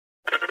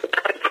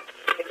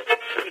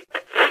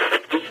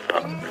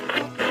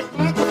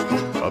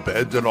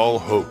Abandon all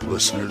hope,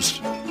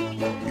 listeners.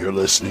 You're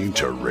listening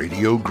to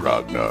Radio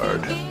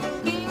Grognard,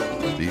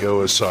 the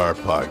OSR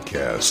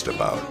podcast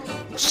about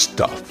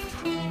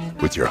stuff,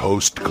 with your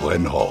host,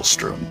 Glenn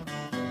Hallstrom.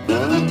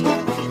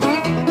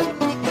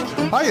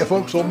 Hiya,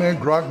 folks. Old Man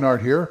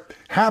Grognard here.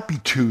 Happy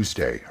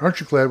Tuesday.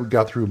 Aren't you glad we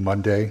got through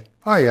Monday?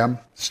 I am.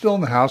 Still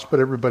in the house, but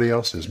everybody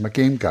else is. My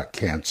game got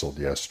canceled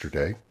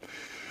yesterday,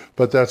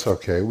 but that's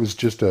okay. It was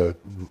just a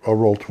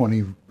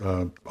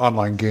Roll20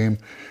 online game,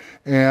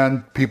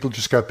 and people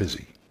just got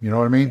busy. You know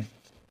what I mean?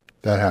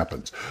 That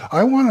happens.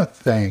 I want to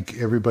thank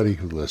everybody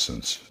who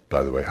listens,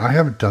 by the way. I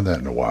haven't done that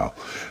in a while.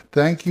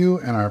 Thank you,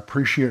 and I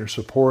appreciate your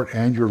support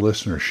and your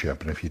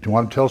listenership. And if you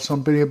want to tell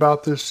somebody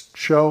about this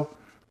show,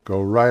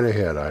 go right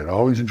ahead. I'd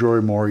always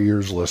enjoy more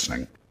ears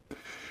listening.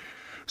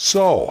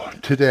 So,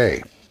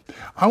 today,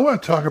 I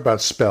want to talk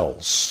about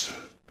spells.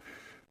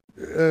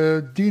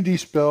 D&D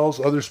spells,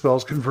 other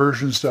spells,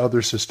 conversions to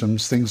other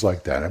systems, things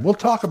like that. And we'll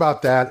talk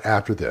about that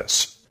after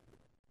this.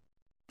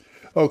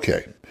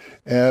 Okay,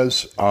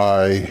 as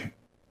a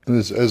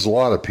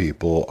lot of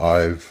people,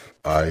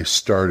 I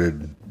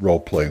started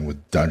role-playing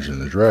with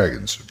Dungeons &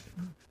 Dragons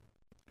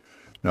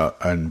now,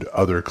 and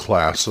other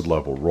class and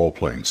level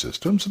role-playing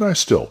systems, and I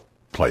still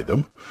play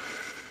them.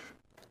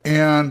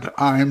 And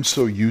I'm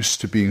so used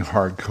to being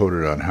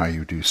hard-coded on how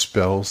you do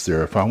spells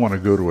there. If I want to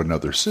go to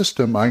another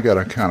system, I got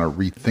to kind of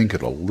rethink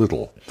it a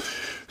little.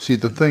 See,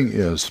 the thing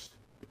is,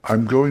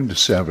 I'm going to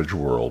Savage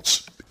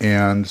Worlds,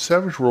 and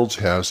Savage Worlds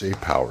has a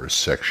powers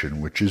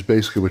section, which is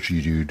basically what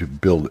you do to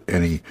build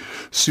any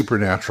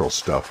supernatural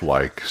stuff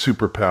like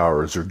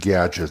superpowers or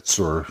gadgets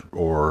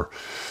or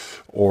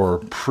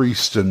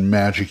priest and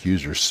magic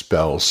user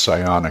spells,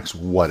 psionics,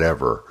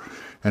 whatever.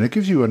 And it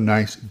gives you a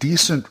nice,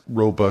 decent,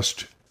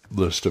 robust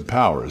list of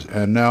powers.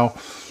 And now,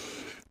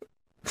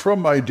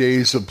 from my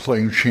days of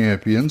playing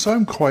champions,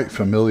 I'm quite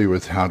familiar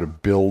with how to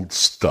build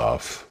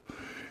stuff.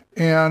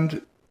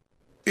 And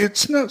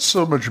it's not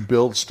so much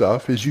build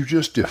stuff as you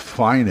just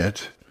define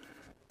it,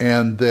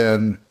 and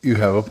then you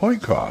have a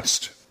point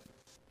cost.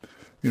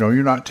 You know,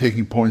 you're not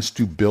taking points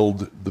to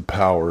build the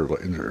power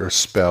or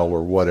spell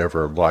or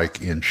whatever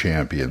like in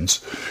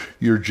champions.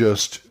 You're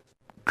just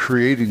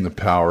creating the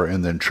power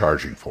and then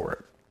charging for it.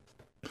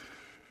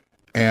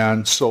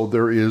 And so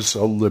there is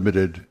a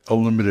limited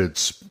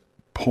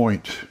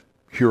point,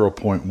 hero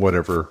point,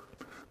 whatever,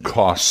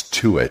 cost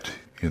to it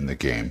in the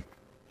game.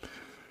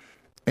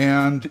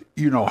 And,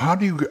 you know, I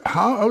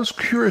was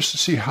curious to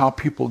see how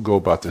people go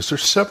about this.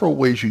 There's several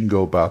ways you can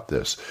go about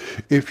this.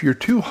 If you're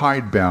too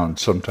hidebound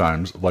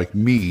sometimes, like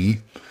me,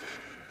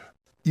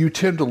 you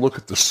tend to look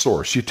at the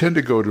source. You tend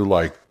to go to,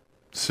 like,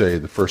 say,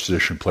 the first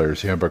edition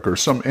Player's Handbook or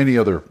any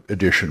other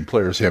edition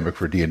Player's Handbook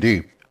for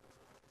D&D.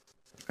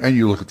 And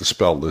you look at the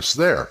spell list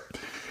there.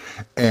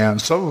 And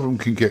some of them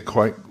can get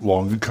quite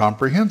long and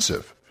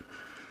comprehensive.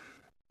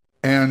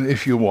 And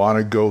if you want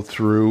to go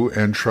through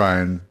and try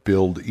and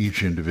build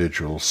each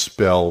individual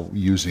spell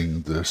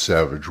using the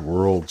Savage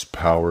Worlds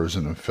powers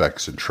and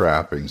effects and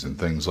trappings and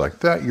things like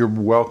that, you're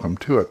welcome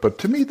to it. But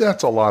to me,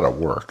 that's a lot of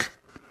work.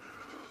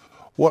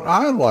 What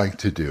I like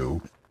to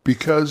do,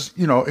 because,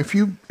 you know, if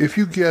you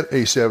get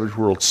a Savage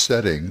Worlds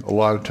setting, a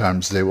lot of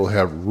times they will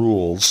have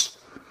rules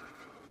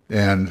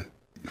and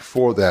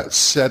for that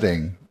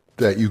setting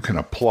that you can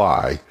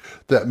apply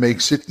that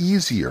makes it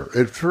easier.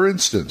 And for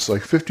instance,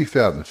 like 50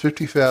 Fathoms.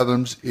 50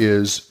 Fathoms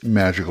is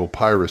magical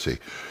piracy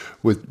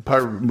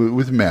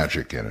with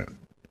magic in it.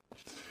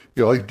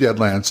 You know, like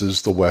Deadlands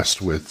is the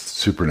West with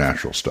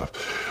supernatural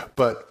stuff.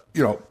 But,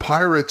 you know,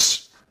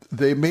 pirates,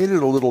 they made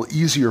it a little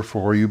easier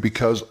for you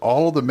because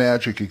all of the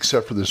magic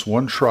except for this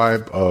one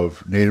tribe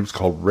of natives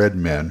called Red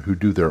Men who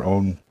do their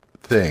own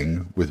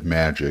thing with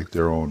magic,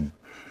 their own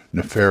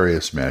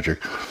nefarious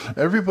magic.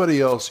 Everybody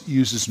else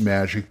uses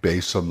magic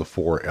based on the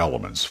four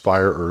elements,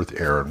 fire,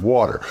 earth, air, and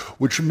water,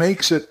 which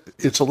makes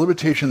it's a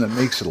limitation that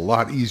makes it a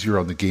lot easier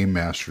on the game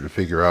master to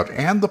figure out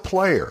and the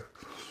player.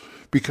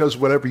 Because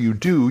whatever you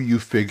do, you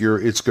figure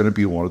it's going to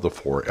be one of the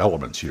four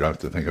elements. You don't have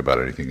to think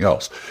about anything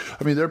else.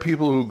 I mean, there are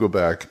people who go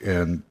back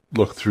and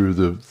look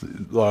through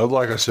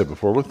like I said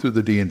before, look through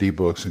the D&D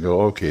books and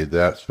go, okay,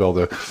 that spell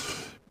there.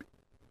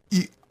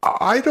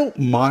 I don't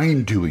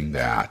mind doing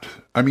that.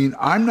 I mean,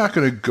 I'm not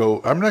going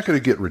to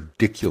get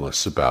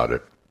ridiculous about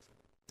it.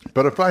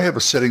 But if I have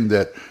a setting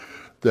that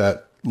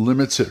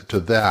limits it to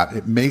that,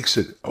 it makes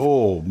it a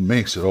whole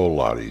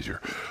lot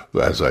easier,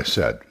 as I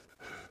said.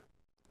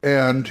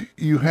 And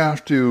you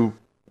have to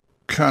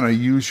kind of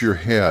use your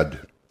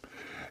head.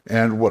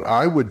 And what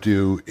I would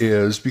do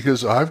is,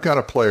 because I've got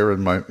a player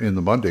in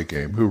the Monday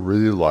game who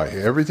really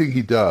everything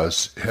he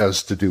does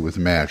has to do with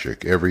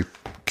magic. Every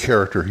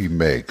character he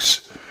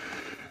makes.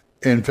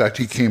 In fact,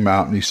 he came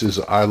out and he says,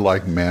 I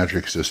like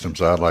magic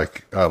systems. I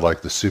like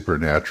the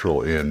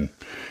supernatural in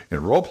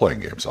role-playing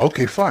games.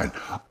 Okay, fine.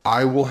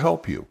 I will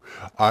help you.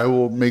 I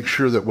will make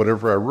sure that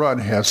whatever I run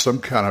has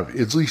some kind of,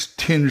 at least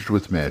tinged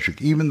with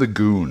magic. Even the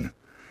goon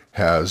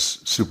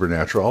has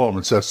supernatural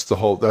elements. That's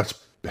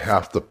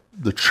half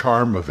the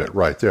charm of it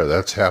right there.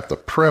 That's half the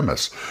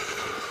premise.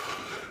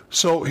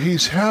 So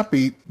he's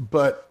happy,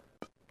 but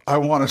I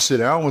want to sit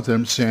down with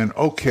them saying,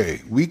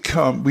 okay, we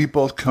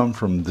both come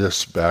from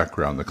this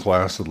background, the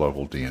class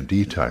level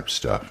D&D type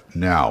stuff.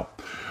 Now,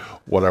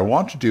 what I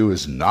want to do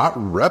is not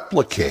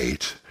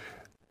replicate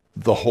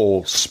the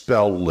whole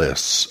spell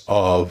lists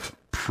of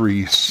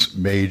priests,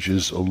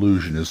 mages,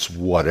 illusionists,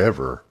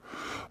 whatever,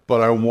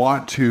 but I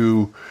want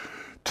to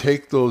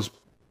take those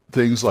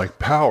things like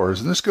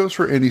powers, and this goes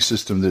for any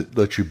system that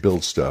lets you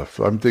build stuff.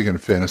 I'm thinking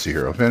of Fantasy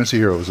Hero. Fantasy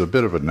Hero was a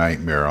bit of a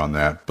nightmare on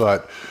that,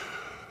 but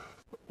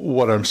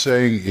what I'm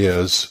saying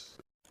is,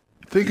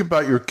 think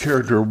about your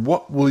character.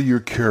 What will your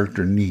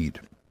character need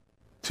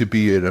to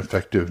be an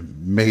effective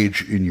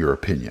mage, in your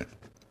opinion?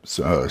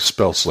 So,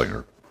 spell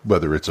slinger,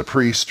 whether it's a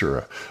priest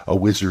or a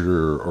wizard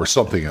or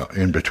something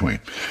in between.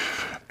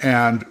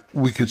 And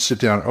we could sit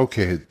down.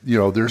 Okay,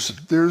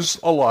 there's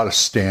a lot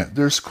of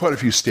there's quite a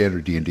few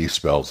standard D&D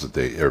spells that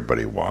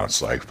everybody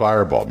wants, like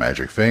Fireball,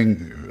 Magic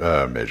Fingers,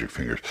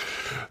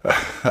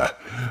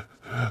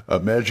 a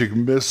Magic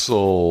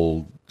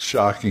Missile,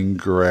 Shocking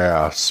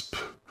Grasp,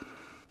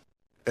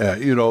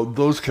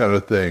 those kind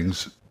of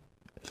things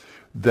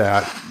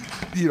that,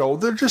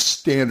 they're just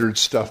standard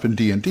stuff in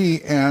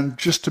D&D, and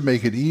just to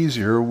make it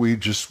easier, we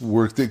just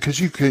work it, because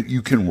you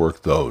can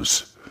work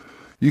those.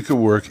 You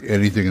can work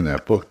anything in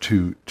that book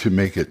to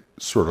make it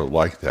sort of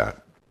like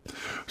that.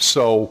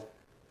 So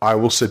I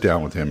will sit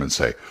down with him and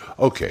say,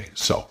 okay,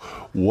 so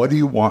what do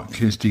you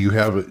want? Is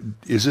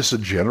this a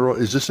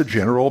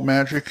general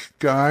magic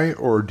guy,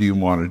 or do you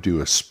want to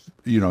do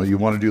you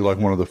want to do like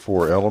one of the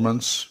 4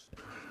 elements,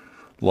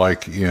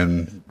 like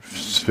in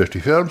 50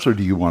 Fathoms, or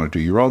do you want to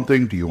do your own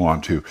thing? Do you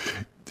want to,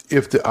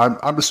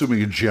 I'm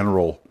assuming a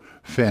general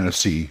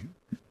fantasy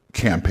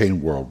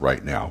campaign world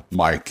right now,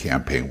 my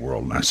campaign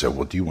world. And I said,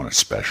 well, do you want to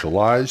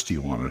specialize? Do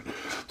you want to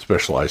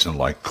specialize in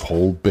like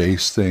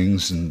cold-based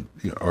things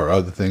or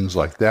other things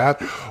like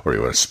that? Or do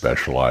you want to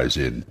specialize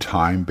in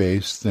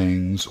time-based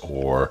things,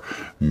 or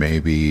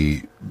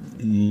maybe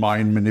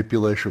mind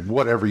manipulation,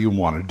 whatever you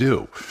want to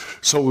do?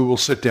 So we will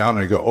sit down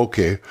and go,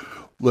 okay,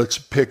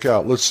 let's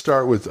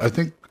start with, I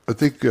think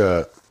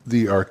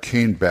the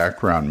arcane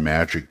background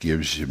magic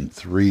gives him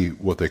 3,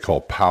 what they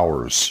call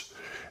powers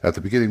at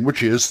the beginning,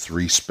 which is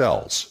 3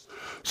 spells.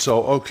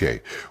 So,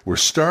 okay, we're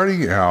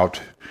starting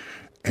out,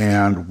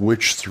 and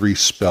which 3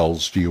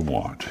 spells do you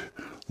want?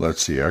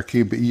 Let's see,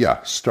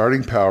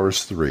 starting power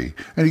is 3,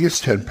 and he gets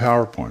 10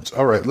 power points.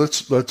 All right,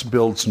 let's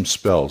build some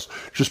spells.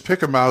 Just pick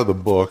them out of the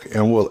book,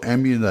 and we'll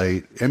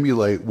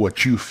emulate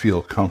what you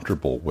feel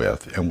comfortable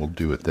with, and we'll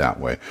do it that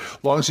way.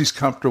 As long as he's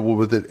comfortable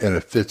with it and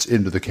it fits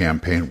into the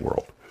campaign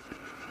world.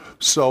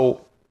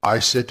 So I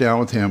sit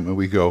down with him and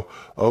we go,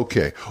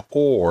 okay,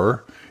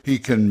 or he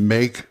can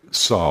make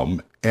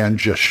some and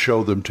just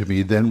show them to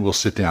me. Then we'll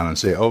sit down and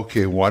say,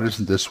 okay, why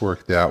doesn't this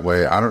work that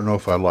way? I don't know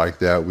if I like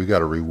that. We got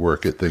to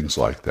rework it, things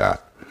like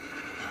that.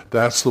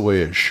 That's the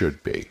way it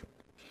should be.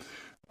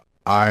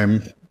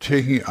 I'm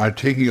taking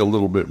a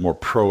little bit more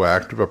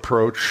proactive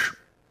approach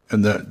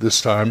and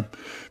this time,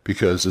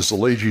 because as a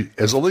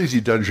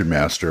lazy dungeon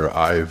master,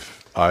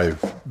 I've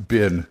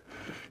been,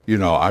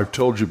 I've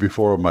told you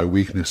before of my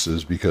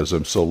weaknesses. Because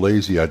I'm so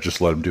lazy, I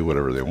just let them do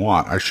whatever they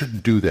want. I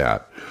shouldn't do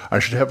that. I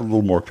should have a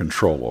little more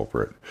control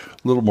over it,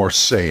 a little more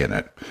say in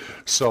it.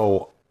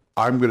 So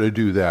I'm going to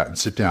do that and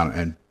sit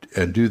down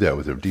and do that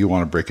with them. Do you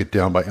want to break it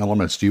down by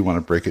elements? Do you want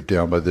to break it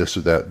down by this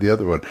or that, the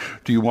other one?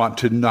 Do you want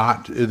to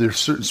not? There's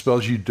certain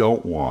spells you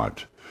don't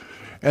want.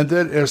 And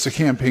then as the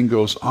campaign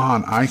goes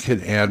on, I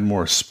can add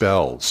more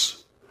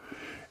spells.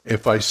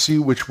 If I see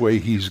which way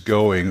he's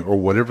going, or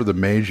whatever the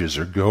mages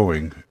are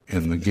going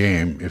in the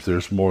game, if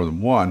there's more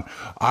than one,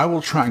 I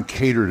will try and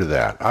cater to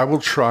that. I will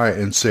try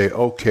and say,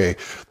 okay,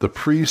 the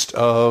priest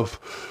of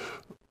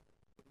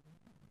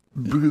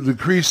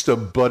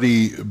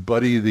Buddy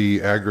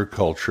the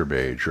agriculture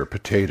mage, or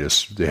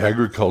Potatoes the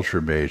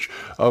agriculture mage.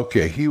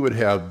 Okay, he would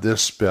have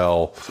this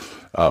spell,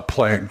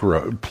 plant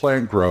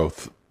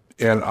growth,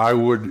 and I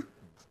would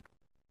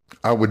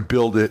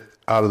build it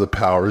out of the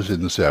powers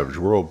in the Savage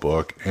World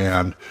book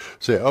and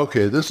say,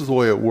 okay, this is the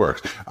way it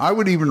works. I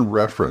would even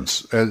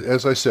reference,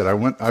 as I said,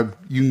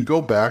 you can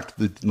go back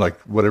to the,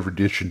 whatever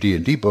edition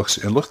D&D books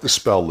and look at the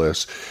spell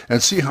list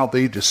and see how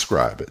they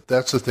describe it.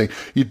 That's the thing.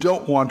 You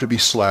don't want to be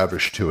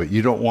slavish to it.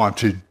 You don't want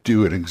to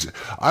do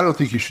I don't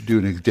think you should do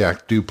an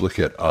exact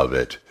duplicate of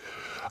it.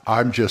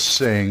 I'm just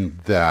saying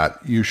that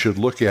you should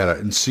look at it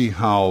and see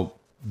how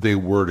they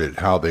word it,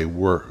 how they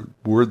word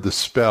the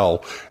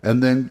spell,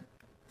 and then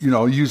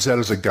use that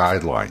as a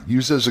guideline.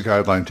 Use it as a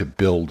guideline to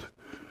build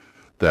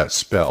that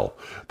spell.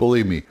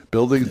 Believe me,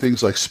 building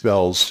things like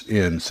spells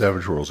in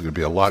Savage Worlds is going to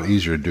be a lot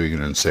easier than doing it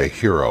in, say,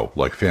 Hero,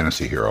 like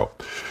Fantasy Hero,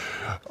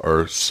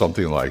 or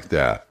something like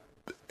that.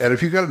 And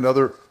if you got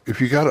other,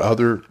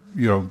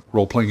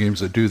 role-playing games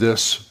that do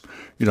this,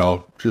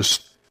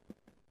 just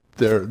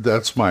there.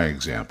 That's my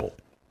example.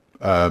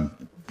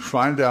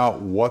 Find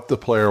out what the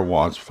player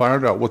wants.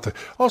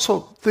 Also,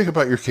 think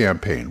about your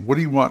campaign. What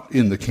do you want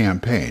in the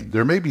campaign?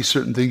 There may be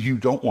certain things you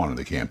don't want in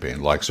the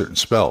campaign, like certain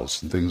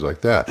spells and things like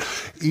that.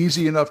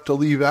 Easy enough to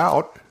leave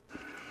out.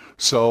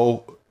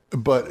 So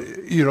But,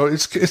 you know,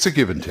 it's a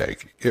give and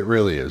take. It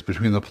really is,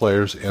 between the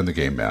players and the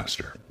game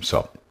master.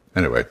 So,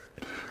 anyway,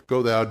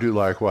 go thou, do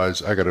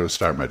likewise. I got to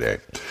start my day.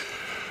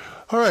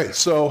 All right,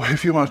 so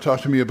if you want to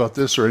talk to me about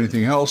this or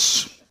anything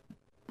else,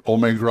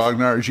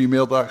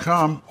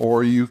 oldmangrognar@gmail.com,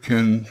 or you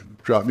can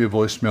drop me a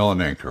voicemail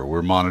on Anchor.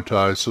 We're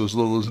monetized, so as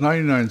little as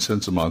 99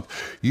 cents a month.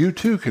 You,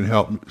 too, can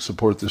help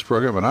support this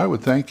program, and I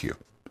would thank you.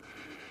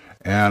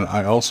 And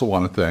I also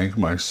want to thank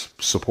my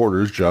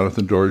supporters,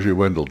 Jonathan Dorje,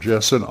 Wendell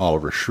Jessen,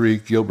 Oliver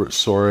Shriek, Gilbert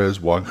Soares,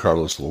 Juan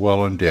Carlos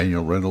Llewellyn,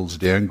 Daniel Reynolds,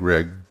 Dan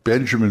Gregg,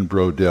 Benjamin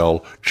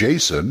Brodell,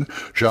 Jason,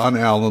 John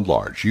Allen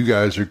Large. You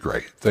guys are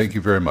great. Thank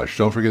you very much.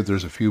 Don't forget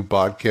there's a few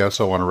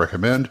podcasts I want to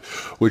recommend,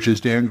 which is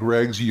Dan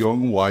Gregg's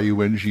Jung,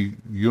 Y-U-N-G,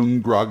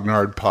 Jung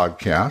Grognard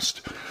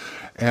podcast.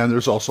 And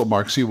there's also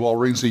Mark C.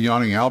 Walring's The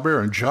Yawning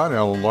Owlbear and John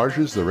Allen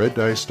Large's The Red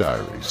Dice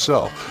Diaries.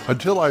 So,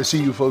 until I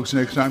see you folks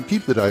next time,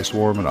 keep the dice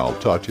warm, and I'll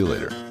talk to you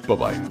later.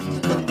 Bye-bye.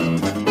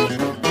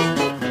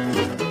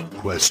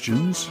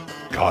 Questions?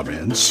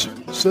 Comments?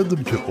 Send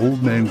them to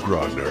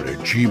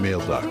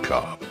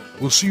oldmangrognard@gmail.com.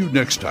 We'll see you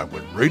next time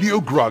when Radio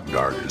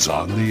Grognard is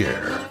on the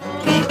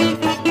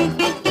air.